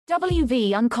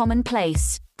WV Uncommon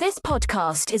Place. This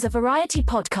podcast is a variety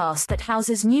podcast that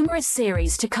houses numerous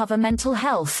series to cover mental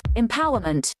health,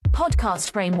 empowerment,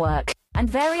 podcast framework, and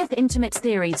various intimate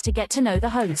theories to get to know the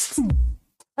hosts.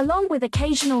 Along with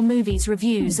occasional movies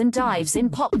reviews and dives in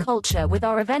pop culture with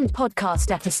our event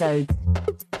podcast episodes.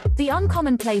 The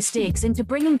Uncommon Place digs into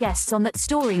bringing guests on that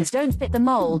stories don't fit the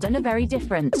mold and are very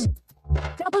different.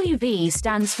 WV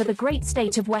stands for the great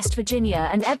state of West Virginia,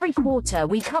 and every quarter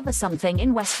we cover something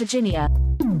in West Virginia.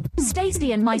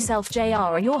 Stacey and myself, JR,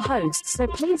 are your hosts, so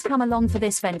please come along for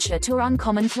this venture to our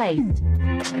Uncommon Place.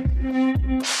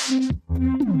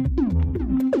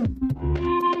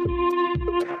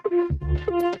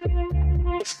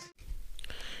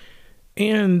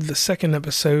 And the second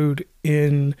episode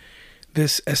in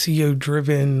this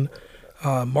SEO-driven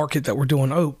market that we're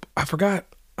doing. Oh, I forgot.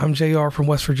 I'm JR from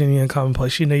West Virginia Uncommon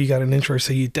Place. You know you got an intro,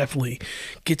 so you definitely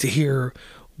get to hear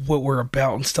what we're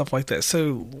about and stuff like that.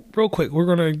 So real quick, we're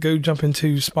going to go jump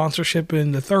into sponsorship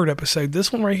in the third episode.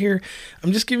 This one right here,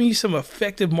 I'm just giving you some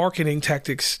effective marketing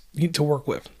tactics to work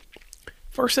with.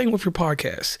 First thing with your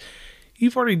podcast,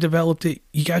 you've already developed it.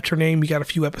 You got your name. You got a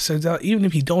few episodes out. Even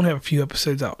if you don't have a few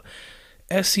episodes out,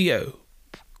 SEO.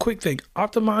 Quick thing,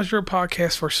 optimize your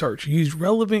podcast for search. Use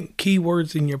relevant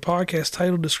keywords in your podcast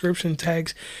title, description,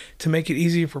 tags to make it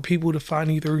easier for people to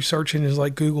find you through search engines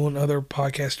like Google and other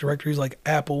podcast directories like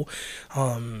Apple,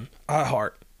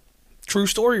 iHeart. True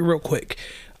story real quick.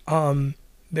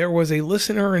 There was a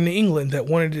listener in England that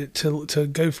wanted it to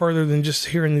go further than just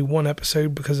hearing the one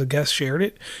episode because a guest shared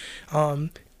it.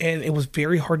 And it was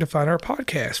very hard to find our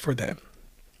podcast for them.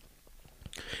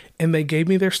 And they gave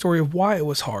me their story of why it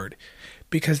was hard.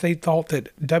 Because they thought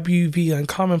that WV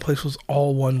Uncommon Place was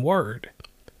all one word.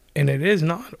 And it is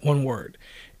not one word.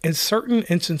 In certain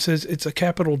instances, it's a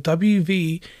capital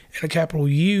WV and a capital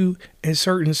U in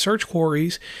certain search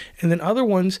queries. And then other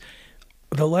ones,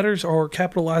 the letters are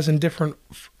capitalized in different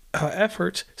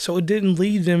efforts. So it didn't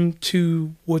lead them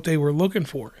to what they were looking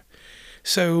for.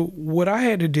 So what I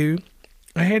had to do,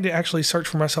 I had to actually search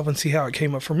for myself and see how it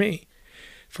came up for me.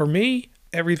 For me,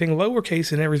 everything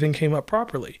lowercase and everything came up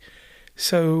properly.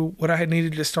 So what I had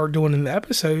needed to start doing in the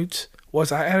episodes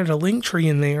was I added a link tree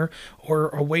in there, or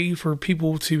a way for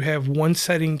people to have one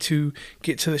setting to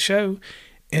get to the show.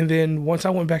 And then once I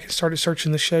went back and started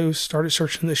searching the show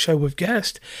with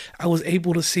guests, I was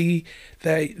able to see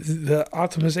that the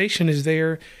optimization is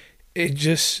there.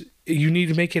 You need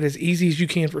to make it as easy as you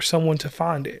can for someone to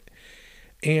find it.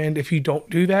 And if you don't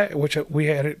do that, which we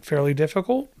had it fairly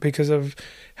difficult because of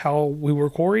how we were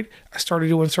quarried, I started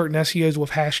doing certain SEOs with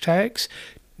hashtags,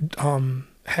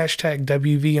 hashtag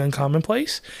WV Uncommon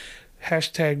Place,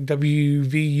 hashtag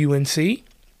WVUNC,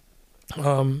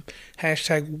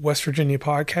 hashtag West Virginia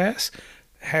Podcast,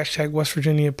 hashtag West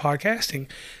Virginia Podcasting,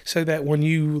 so that when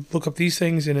you look up these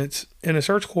things and it's in a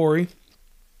search query,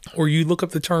 or you look up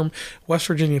the term West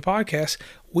Virginia Podcast,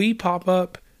 we pop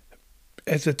up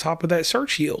at the top of that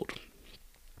search yield.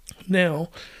 Now,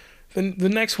 the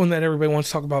next one that everybody wants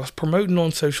to talk about is promoting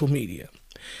on social media.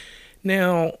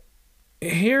 Now,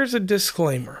 here's a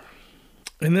disclaimer.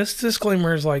 And this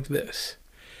disclaimer is like this.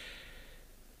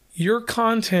 Your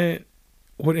content,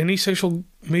 what any social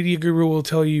media guru will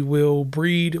tell you, will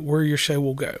breed where your show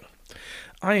will go.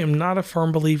 I am not a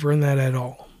firm believer in that at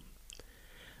all.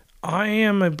 I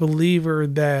am a believer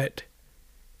that,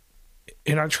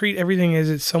 and I treat everything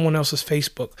as it's someone else's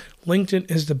Facebook.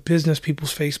 LinkedIn is the business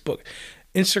people's Facebook.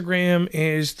 Instagram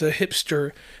is the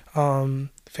hipster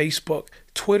Facebook.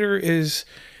 Twitter is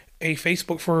a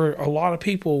Facebook for a lot of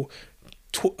people.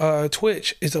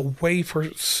 Twitch is a way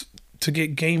to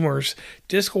get gamers.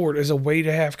 Discord is a way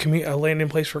to have a landing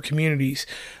place for communities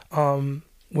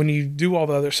when you do all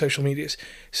the other social medias.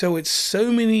 So it's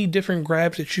so many different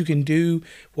grabs that you can do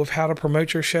with how to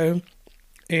promote your show.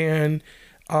 And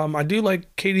I do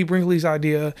like Katie Brinkley's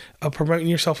idea of promoting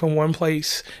yourself in one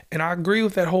place, and I agree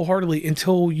with that wholeheartedly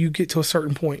until you get to a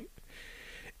certain point.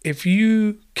 If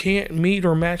you can't meet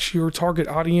or match your target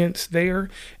audience there,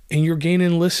 and you're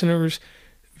gaining listeners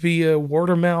via word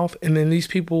of mouth, and then these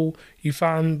people, you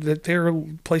find that their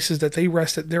places that they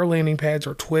rest at, their landing pads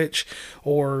or Twitch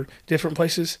or different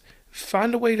places,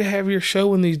 find a way to have your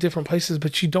show in these different places,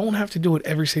 but you don't have to do it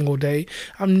every single day.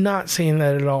 I'm not saying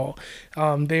that at all.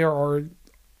 There are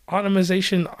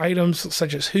automation items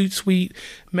such as Hootsuite,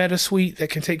 MetaSuite that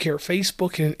can take care of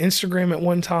Facebook and Instagram at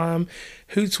one time.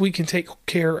 Hootsuite can take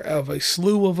care of a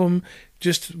slew of them.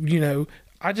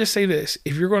 I just say this,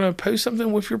 if you're going to post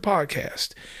something with your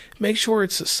podcast, make sure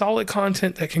it's solid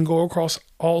content that can go across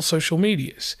all social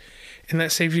medias. And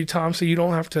that saves you time so you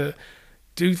don't have to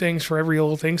do things for every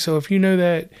little thing. So if you know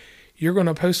that you're going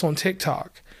to post on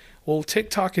TikTok, Well,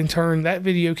 TikTok in turn, that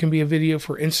video can be a video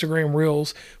for Instagram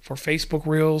Reels, for Facebook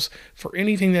Reels, for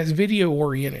anything that's video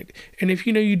oriented. And if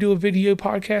you know you do a video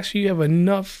podcast, you have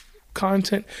enough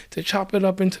content to chop it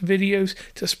up into videos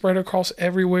to spread across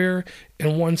everywhere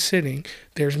in one sitting.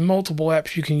 There's multiple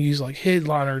apps you can use like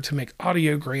Headliner to make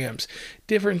audiograms,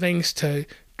 different things to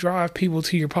drive people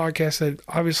to your podcast that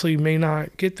obviously may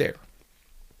not get there.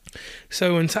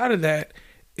 So inside of that,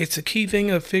 it's a key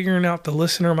thing of figuring out the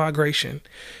listener migration.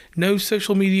 No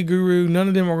social media guru, none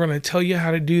of them are going to tell you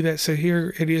how to do that. So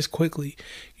here it is quickly.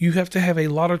 You have to have a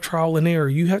lot of trial and error.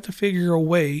 You have to figure a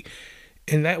way.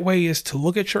 And that way is to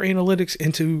look at your analytics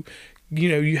and to,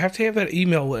 you have to have that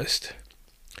email list.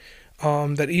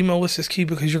 That email list is key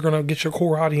because you're going to get your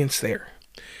core audience there.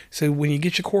 So when you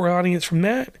get your core audience from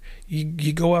that,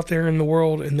 you go out there in the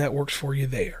world and that works for you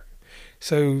there.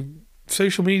 So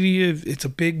social media, it's a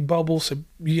big bubble. So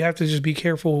you have to just be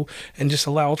careful and just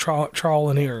allow trial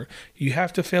and error. You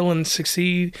have to fail and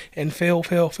succeed and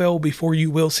fail before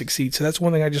you will succeed. So that's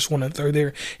one thing I just want to throw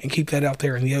there and keep that out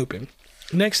there in the open.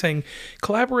 Next thing,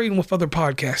 collaborating with other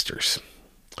podcasters.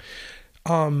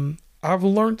 I've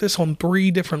learned this on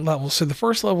 3 different levels. So the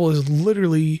first level is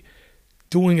literally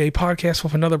doing a podcast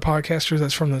with another podcaster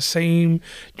that's from the same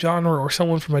genre or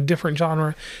someone from a different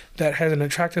genre that has an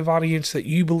attractive audience that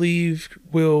you believe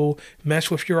will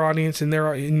mesh with your audience, and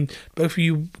both of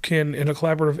you can, in a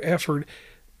collaborative effort,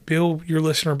 build your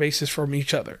listener bases from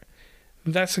each other.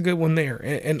 That's a good one there.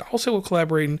 And also with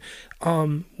collaborating,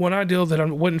 one ideal that I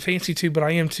wasn't fancy to, but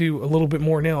I am to a little bit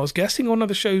more now, is guesting on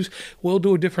other shows will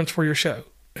do a difference for your show.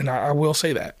 And I will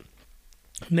say that.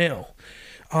 Now,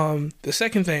 the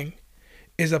second thing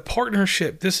is a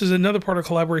partnership. This is another part of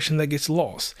collaboration that gets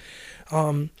lost.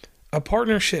 A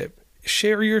partnership.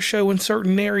 Share your show in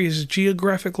certain areas,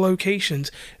 geographic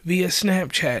locations, via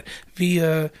Snapchat,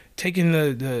 via taking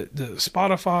the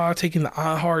Spotify, taking the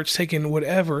iHearts, taking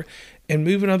whatever, and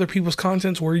moving other people's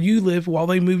contents where you live while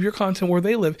they move your content where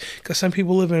they live. Because some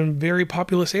people live in very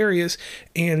populous areas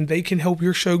and they can help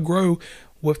your show grow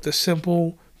with the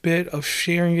simple bit of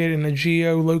sharing it in a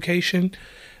geolocation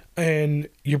and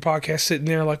your podcast sitting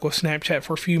there like with Snapchat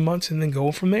for a few months and then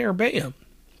going from there, bam.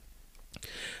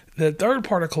 The third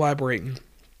part of collaborating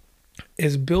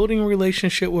is building a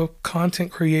relationship with content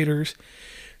creators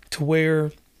to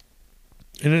where,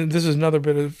 and this is another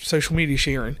bit of social media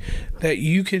sharing,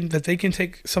 that they can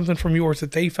take something from yours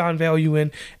that they find value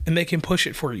in and they can push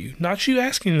it for you. Not you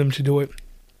asking them to do it,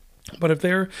 but if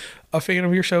they're a fan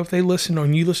of your show, if they listen or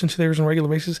you listen to theirs on a regular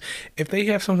basis, if they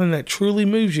have something that truly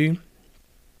moves you,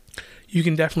 you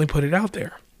can definitely put it out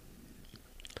there.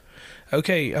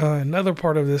 Okay, another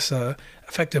part of this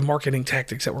effective marketing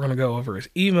tactics that we're going to go over is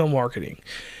email marketing.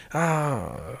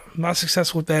 My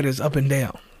success with that is up and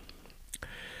down.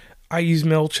 I use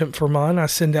MailChimp for mine. I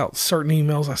send out certain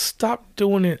emails. I stopped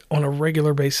doing it on a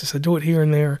regular basis. I do it here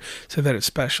and there so that it's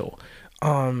special.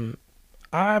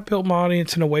 I built my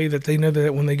audience in a way that they know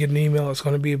that when they get an email, it's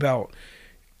going to be about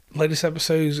latest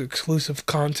episodes, exclusive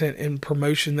content, and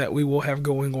promotion that we will have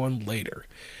going on later.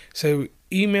 So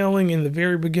emailing in the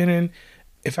very beginning,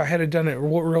 if I had done it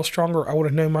real stronger, I would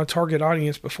have known my target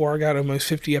audience before I got almost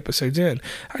 50 episodes in.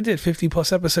 I did 50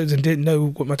 plus episodes and didn't know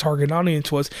what my target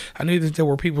audience was. I knew that there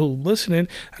were people listening.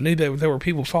 I knew that there were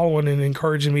people following and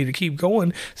encouraging me to keep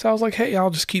going. So I was like, hey,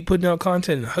 I'll just keep putting out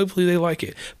content and hopefully they like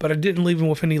it. But I didn't leave them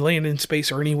with any landing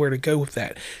space or anywhere to go with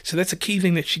that. So that's a key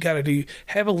thing that you got to do.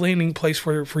 Have a landing place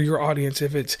for your audience.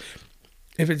 If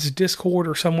it's Discord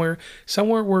or somewhere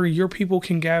where your people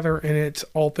can gather and it's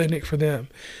authentic for them.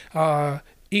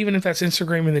 Even if that's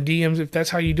Instagram in the DMs, if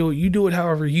that's how you do it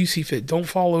however you see fit. Don't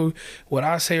follow what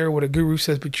I say or what a guru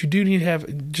says, but you do need to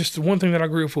have, just the one thing that I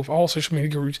agree with all social media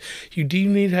gurus, you do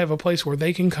need to have a place where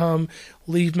they can come,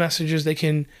 leave messages, they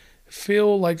can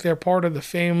feel like they're part of the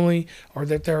family, or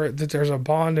that there's a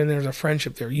bond and there's a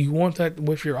friendship there. You want that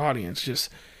with your audience, just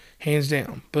hands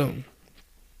down. Boom.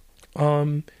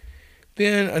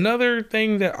 Then another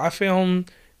thing that I found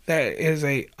that is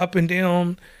a up and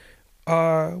down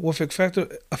with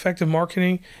effective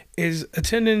marketing is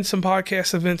attending some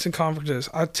podcast events and conferences.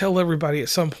 I tell everybody at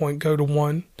some point, go to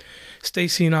one.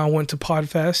 Stacy and I went to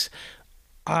PodFest.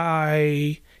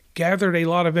 I gathered a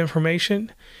lot of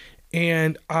information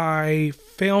and I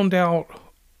found out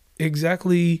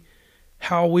exactly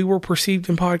how we were perceived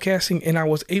in podcasting, and I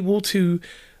was able to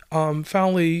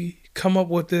finally come up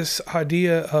with this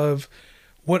idea of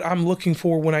what I'm looking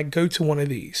for when I go to one of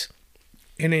these.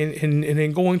 And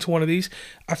in going to one of these,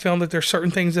 I found that there's certain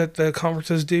things that the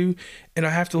conferences do, and I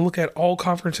have to look at all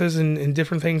conferences and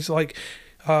different things like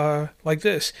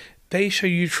this. They show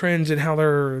you trends and how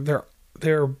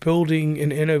they're building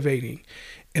and innovating.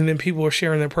 And then people are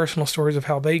sharing their personal stories of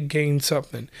how they gained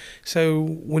something. So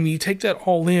when you take that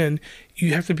all in,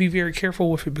 you have to be very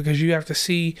careful with it because you have to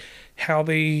see how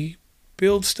they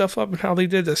build stuff up and how they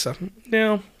did this stuff.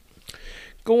 Now,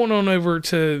 going on over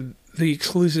to the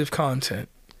exclusive content.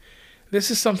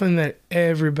 This is something that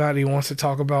everybody wants to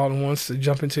talk about and wants to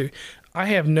jump into. I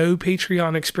have no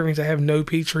Patreon experience. I have no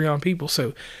Patreon people.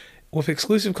 So with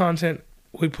exclusive content,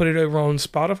 we put it over on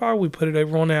Spotify. We put it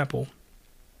over on Apple.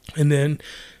 And then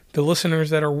the listeners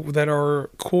that are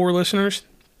core listeners,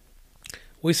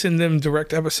 we send them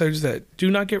direct episodes that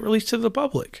do not get released to the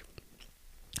public.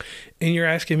 And you're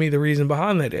asking me the reason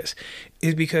behind that is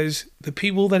because the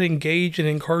people that engage and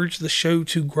encourage the show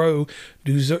to grow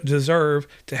deserve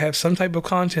to have some type of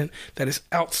content that is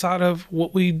outside of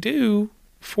what we do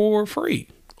for free.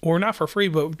 Or not for free,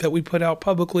 but that we put out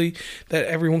publicly that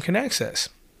everyone can access.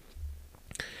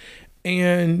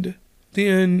 And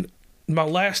then my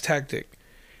last tactic,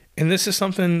 and this is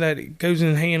something that goes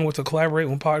in hand with the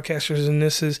collaborating with podcasters, and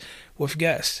this is with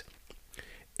guests.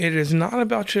 It is not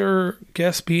about your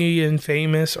guests being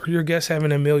famous or your guests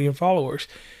having 1 million followers.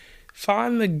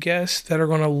 Find the guests that are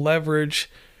going to leverage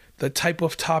the type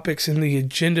of topics and the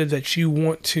agenda that you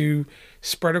want to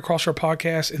spread across your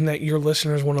podcast and that your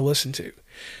listeners want to listen to.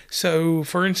 So,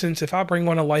 for instance, if I bring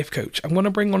on a life coach, I'm going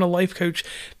to bring on a life coach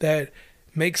that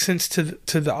makes sense to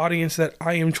the audience that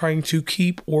I am trying to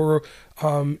keep or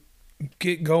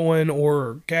get going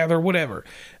or gather, whatever.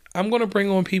 I'm going to bring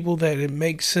on people that it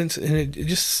makes sense and it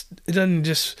doesn't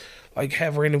just like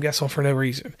have random guests on for no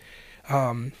reason.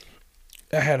 I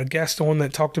had a guest on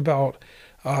that talked about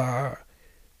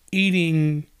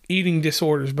eating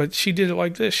disorders, but she did it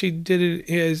like this. She did it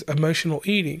as emotional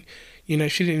eating. You know,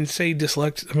 she didn't say not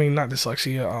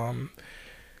dyslexia,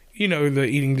 the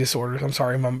eating disorders. I'm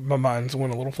sorry, my mind's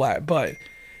went a little flat, but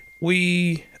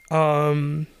we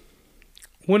went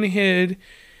ahead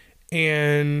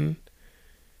and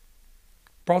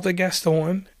brought the guest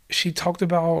on. She talked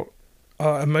about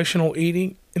emotional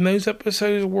eating, and those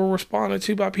episodes were responded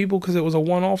to by people because it was a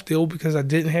one-off deal because I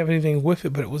didn't have anything with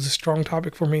it, but it was a strong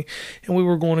topic for me, and we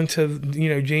were going into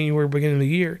January, beginning of the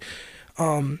year.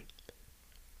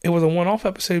 It was a one-off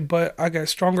episode, but I got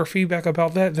stronger feedback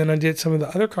about that than I did some of the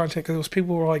other content because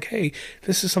people were like, hey,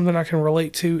 this is something I can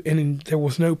relate to, and there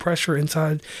was no pressure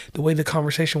inside the way the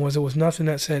conversation was. There was nothing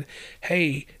that said,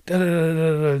 hey,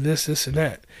 this, and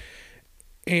that.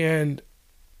 And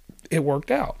it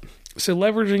worked out. So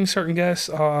leveraging certain guests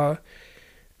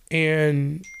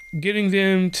and getting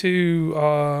them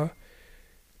to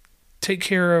take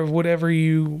care of whatever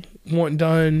you want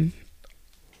done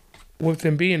with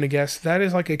them being a guest, that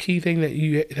is like a key thing that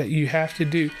you have to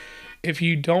do. If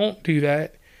you don't do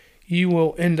that, you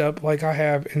will end up like I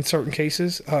have in certain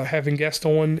cases, having guests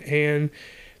on, and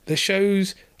the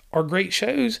shows are great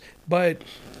shows, but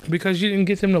because you didn't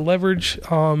get them to leverage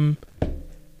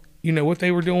what they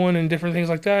were doing and different things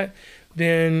like that,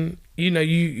 then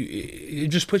it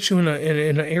just puts you in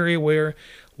an area where,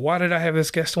 why did I have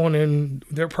this guest on and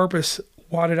their purpose?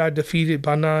 Why did I defeat it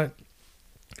by not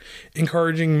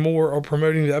encouraging more or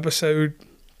promoting the episode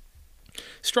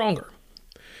stronger?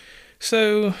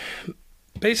 So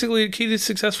basically, the key to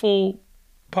successful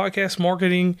podcast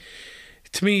marketing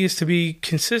to me is to be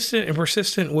consistent and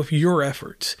persistent with your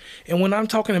efforts. And when I'm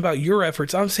talking about your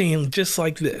efforts, I'm saying just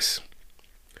like this.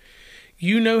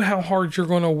 You know how hard you're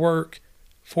going to work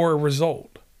for a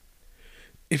result.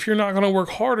 If you're not going to work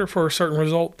harder for a certain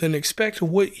result, then expect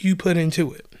what you put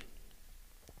into it.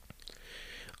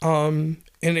 And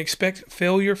expect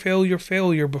failure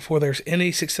before there's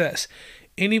any success.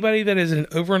 Anybody that is an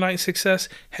overnight success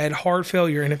had hard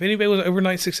failure. And if anybody was an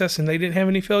overnight success and they didn't have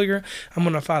any failure, I'm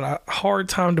going to find a hard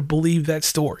time to believe that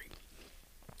story.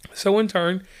 So in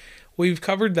turn, we've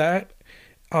covered that.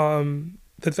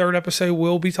 The third episode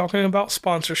will be talking about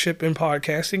sponsorship in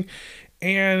podcasting.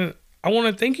 And I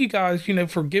want to thank you guys,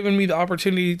 for giving me the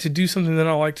opportunity to do something that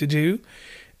I like to do.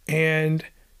 And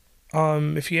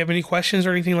if you have any questions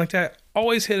or anything like that,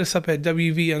 always hit us up at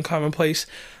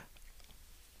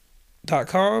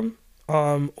wvuncommonplace.com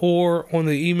or on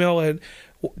the email at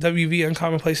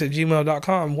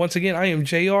wvuncommonplace@gmail.com. Once again, I am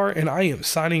JR and I am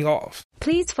signing off.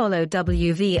 Please follow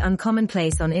WV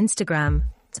Uncommonplace on Instagram,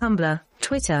 Tumblr,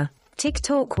 Twitter,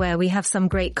 TikTok, where we have some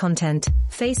great content,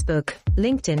 Facebook,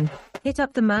 LinkedIn. Hit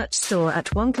up the merch store at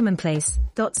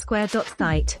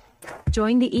oncommonplace.square.site.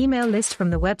 Join the email list from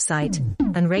the website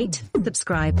and rate,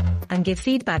 subscribe, and give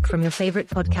feedback from your favorite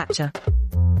podcatcher.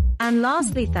 And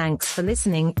lastly, thanks for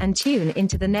listening and tune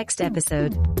into the next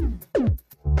episode.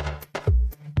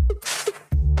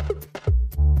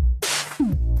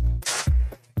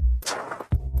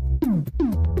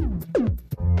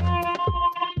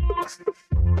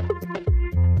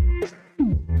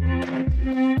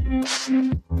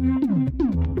 Bye.